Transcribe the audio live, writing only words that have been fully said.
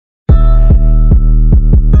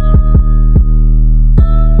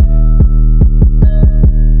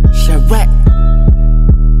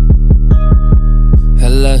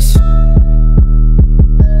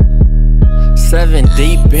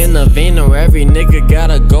deep in the vino, every nigga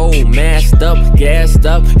gotta go. Masked up, gassed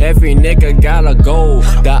up, every nigga gotta go.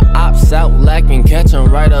 The ops out lacking, catch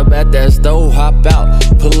 'em right up at that stove. Hop out,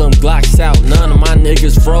 pull them Glocks out, none of my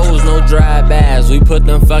niggas froze. No dry bags, we put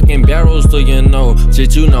them fucking barrels to your nose.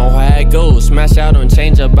 Shit, you know how it goes. Smash out and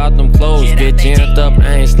change about them clothes. Get jammed up,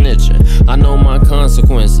 I ain't snitching. I know my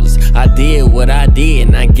consequences. I did what I did,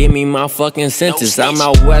 now give me my fucking sentence. I'm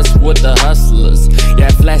out west with the hustlers. Yeah,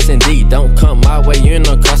 Flash and D, don't come my way, you ain't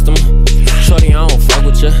no customer. Shorty, I don't fuck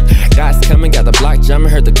with ya. Guys coming, got the block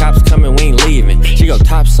jumping, heard the cops coming, we ain't leaving. She go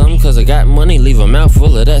top something, cause I got money, leave a mouth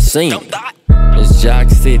full of that scene. It's Jock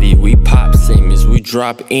City, we pop semis, we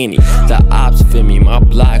drop any. The ops feel me, my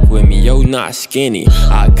block with me, yo not skinny.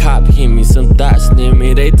 I cop hit me, some thoughts near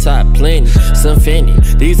me, they top plenty, some finny.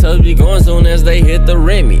 These hoes be going soon as they hit the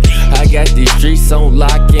Remy. I got these streets on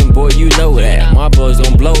lock and boy you know that. My boys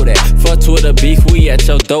don't blow that, fuck Twitter beef, we at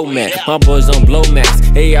your dope man. My boys don't blow max,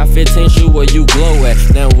 AR-15 shoot where you glow at.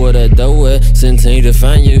 Now what a dough at, continue to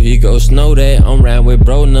find you, he go snow that. I'm round with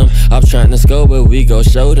bro them, I'm trying to scope it, we go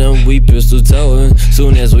show them, we pistol toe.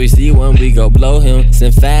 Soon as we see one, we go blow him.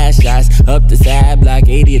 Send fast shots up the side block,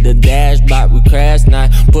 80 the dash block. We crash now,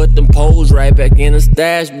 put them poles right back in the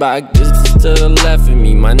stash box. This is to the left of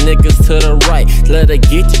me, my niggas to the right. Let her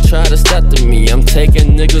get you, try to step to me. I'm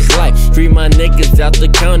taking niggas' life. Free my niggas out the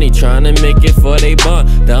county, trying to make it for they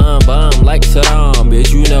bond. Dumb bomb like Saddam,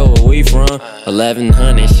 bitch. You know where we from.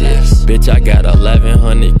 1100 shit, bitch. I got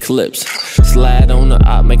 1100 clips. Slide on the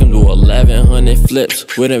op, make them do 1100 flips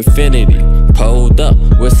with infinity. Pulled up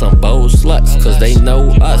with some bold sluts, cause they know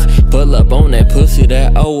us. Pull up on that pussy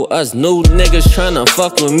that owe us. New niggas tryna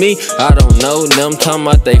fuck with me, I don't know them. Talking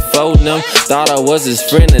about they fold them. Thought I was his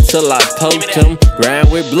friend until I poked him.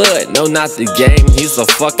 Grind with blood, no not the game. He's a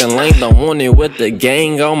fucking lame, don't want it with the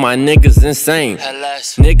gang. All my niggas insane.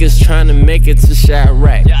 Niggas tryna make it to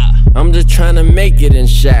Chiraq. I'm just tryna make it in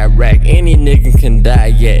Chiraq. Any nigga can die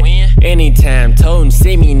yet. Anytime, told him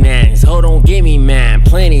see me nines. Hold on, give me mine,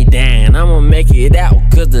 plenty down. I'ma make it out,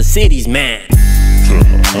 cause the city's mine.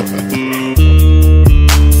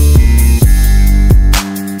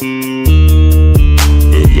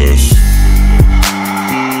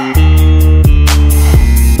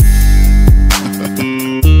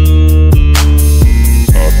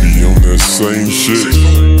 Same shit,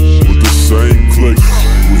 with the same click.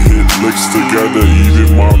 We hit licks together, eat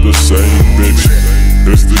it all the same bitch.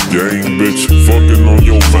 It's the game, bitch, fucking on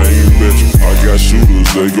your main bitch. I got shooters,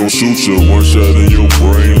 they gon' shoot you, one shot in your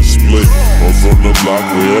brain split. I'm from the block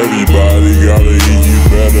where everybody gotta eat. You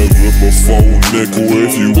better grip a phone nickel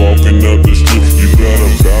if you walking up the street. You better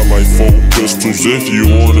buy like 4 pistols if you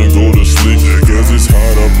wanna go to sleep. Cause it's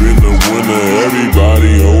hot up in the winter,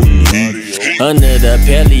 everybody holding heat. Under the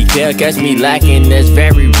pelly care, catch me lacking, that's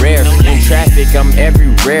very rare. In traffic, I'm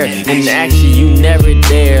everywhere. In action, you never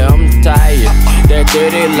there. I'm tired. That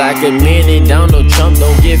dirty like a minute. Donald Trump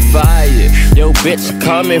don't get fired. Yo, bitch,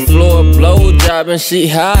 call me floor blow job and she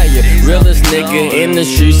higher. Realest nigga in the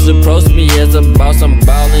streets approach me as a boss. I'm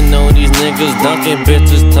ballin' on these niggas, dunking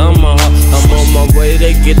bitches, tomahawk. I'm on my way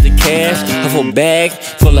to get the cash. A full bag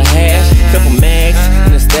full of hash, couple mags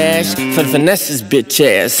in the stash. Finesse this bitch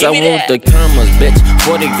ass. I want the commas, bitch.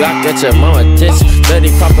 40 Glock at your mama tits. 30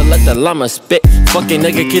 popper, let the llama spit. Fucking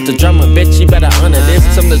nigga, get the drama, bitch. You better honor this.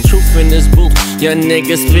 Some the truth in this booth. Young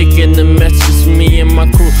niggas speaking the message, me and my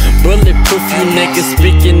crew. Bulletproof, you niggas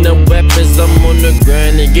speaking the weapons. I'm on the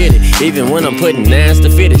grind to get it. Even when I'm putting nines to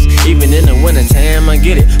finish. Even in the winter time, I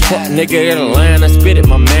get it. Fuck nigga, in the line, I spit it.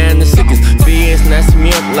 My man, the sickest. Being snatch me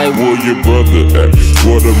up like, where your brother at?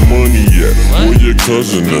 Where the money at? Where your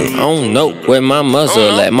cousin at? I don't know where my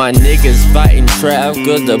muzzle at. My niggas fighting trap,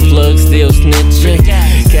 cause the plug still snitching.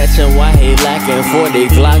 Catching why he lacking 40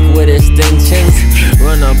 Glock with extensions.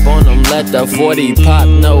 Run up on them, let the 40 pop,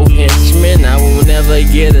 no henchmen. I will never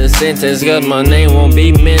get a sentence, cause my name won't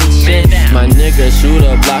be mentioned. My nigga shoot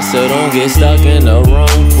a block, so don't get stuck in the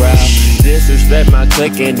wrong crowd. Disrespect my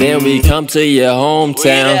clique and then we come to your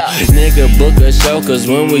hometown. Nigga book a show, cause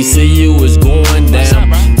when we see you it's going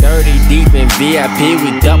down. 30 deep in VIP,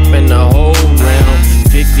 we dumping the whole round.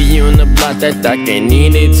 50 on the block, that I can't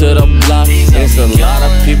need it to the block. There's a lot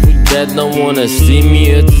of people that don't wanna see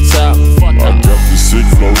me at the top. I got the sick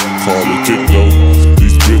flow, call it kick low.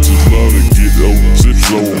 These bitches love to get low. Zip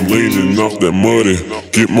slow, I'm leaning off that money,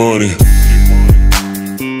 get money.